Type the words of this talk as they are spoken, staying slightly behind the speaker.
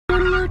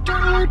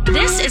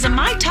This is a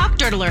My Talk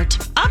Dirt Alert.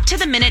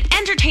 Up-to-the-minute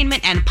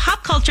entertainment and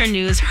pop culture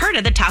news heard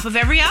at the top of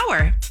every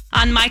hour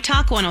on My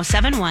Talk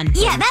 107.1.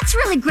 Yeah, that's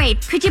really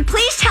great. Could you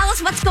please tell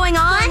us what's going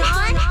on?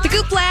 The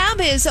GOOP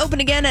LAB is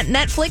open again at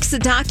Netflix. The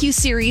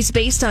docuseries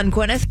based on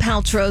Gwyneth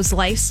Paltrow's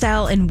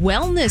lifestyle and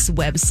wellness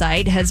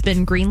website has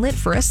been greenlit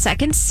for a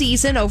second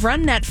season over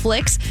on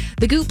Netflix.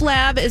 The GOOP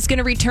LAB is going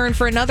to return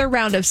for another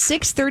round of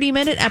 6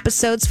 30-minute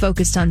episodes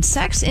focused on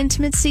sex,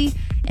 intimacy,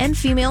 and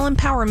female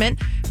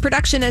empowerment.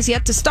 Production has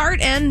yet to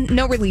start, and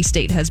no release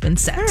date has been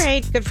set. All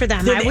right, good for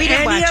them. Did We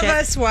didn't any watch of it.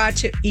 us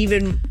watch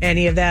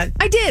any of that?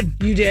 I did.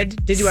 You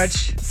did? Did you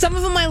watch? Some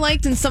of them I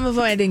liked, and some of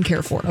them I didn't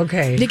care for.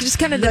 Okay. They just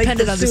kind of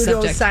depended on the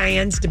subject.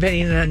 Pseudoscience,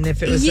 depending on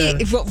if it was a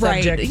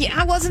right. subject.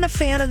 Yeah, I wasn't a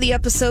fan of the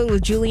episode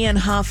with Julianne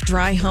Hough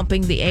dry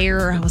humping the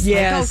air. I was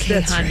Yes, like, okay,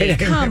 that's honey, right.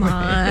 come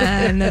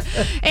on.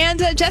 And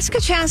Jessica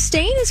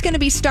Chastain is going to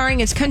be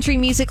starring as country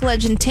music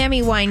legend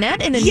Tammy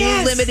Wynette in a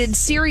new limited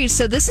series.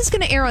 So this is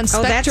going to air on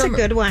Spectrum. Oh, that's a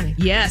good one.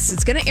 Yes,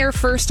 it's going to air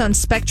first on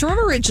Spectrum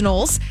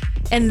Originals,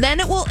 and then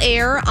it will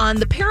air on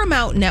the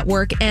Paramount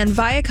Network and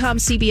Viacom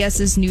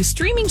CBS's new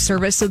streaming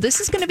service. So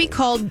this is going to be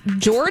called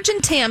George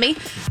and Tammy.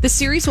 The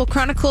series will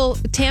chronicle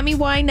Tammy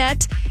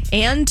Wynette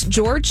and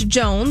George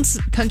Jones,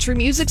 country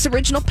music's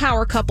original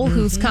power couple,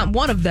 who's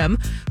one of them,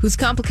 whose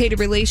complicated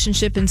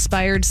relationship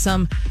inspired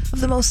some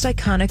of the most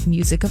iconic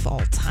music of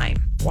all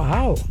time.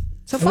 Wow.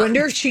 So I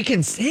wonder if she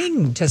can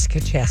sing, Jessica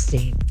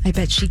Chastain. I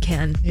bet she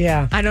can.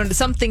 Yeah. I don't know.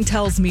 Something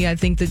tells me I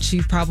think that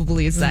she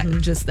probably is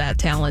just that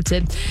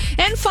talented.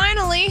 And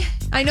finally,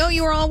 I know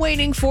you were all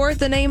waiting for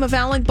the name of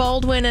Alec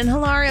Baldwin and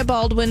Hilaria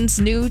Baldwin's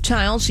new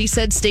child. She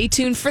said stay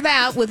tuned for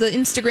that with an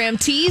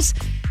Instagram tease.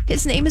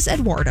 His name is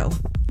Eduardo.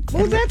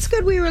 Well, that's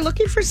good. We were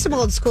looking for some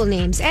old school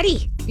names.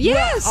 Eddie.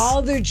 Yes. Well,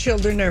 all their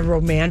children are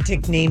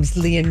romantic names.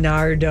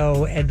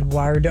 Leonardo,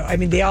 Eduardo. I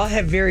mean, they all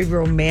have very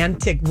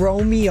romantic.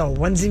 Romeo.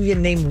 One's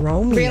even named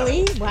Romeo.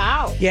 Really?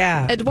 Wow.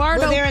 Yeah.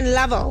 Eduardo. Well, they're in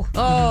level.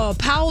 Oh,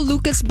 Paul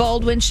Lucas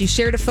Baldwin. She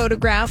shared a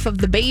photograph of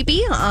the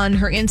baby on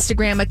her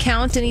Instagram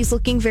account, and he's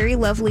looking very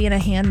lovely in a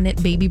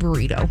hand-knit baby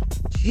burrito.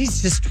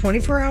 She's just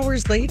 24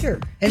 hours later.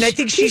 And I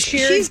think she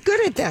shared. She's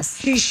good at this.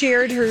 She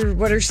shared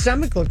what her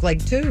stomach looked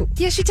like, too.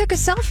 Yeah, she took a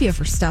selfie of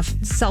herself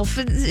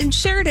and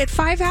shared it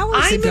 5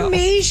 hours ago. I'm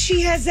amazed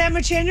she has that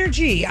much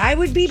energy. I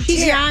would be.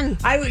 She's young.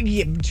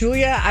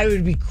 Julia, I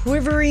would be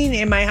quivering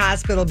in my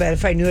hospital bed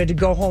if I knew I had to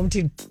go home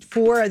to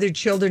 4 other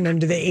children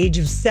under the age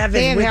of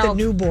 7 with a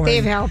newborn. They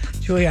have help.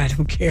 Julia, I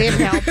don't care. They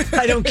have help.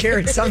 I don't care.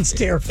 It sounds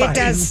terrifying. It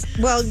does.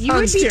 Well, you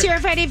would be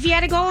terrified if you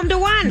had to go home to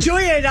one.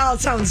 Julia, it all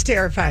sounds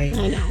terrifying.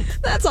 I know.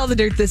 That's all the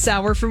dirt this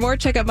hour. For more,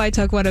 check out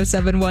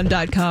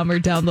mytalk1071.com or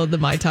download the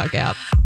MyTalk app.